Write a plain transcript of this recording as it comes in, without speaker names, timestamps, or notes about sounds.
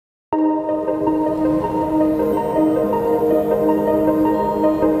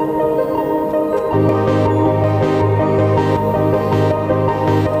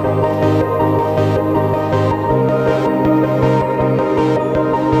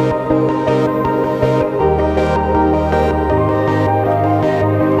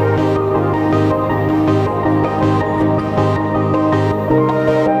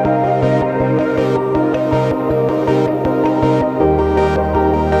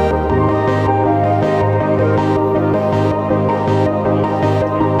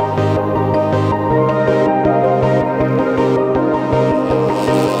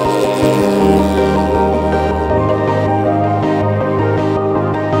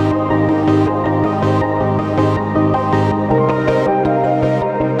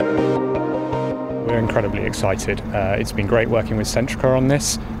excited. It's been great working with Centrica on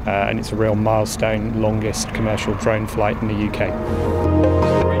this, and it's a real milestone, longest commercial drone flight in the UK.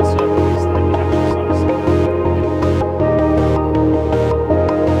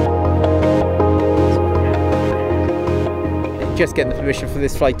 Just getting the permission for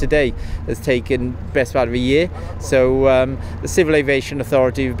this flight today has taken best part of a year, so the Civil Aviation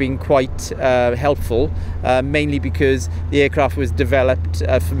Authority have been quite helpful, mainly because the aircraft was developed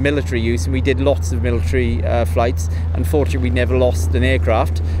for military use, and we did lots of military flights. Unfortunately, we never lost an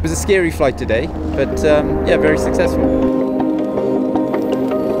aircraft. It was a scary flight today, but yeah, very successful.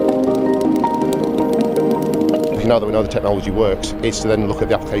 Now that we know the technology works, it's to then look at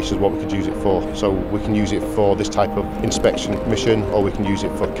the applications, what we could use it for. So we can use it for this type of inspection mission, or we can use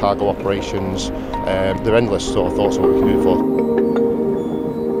it for cargo operations. There are endless sort of thoughts of what we can do it for.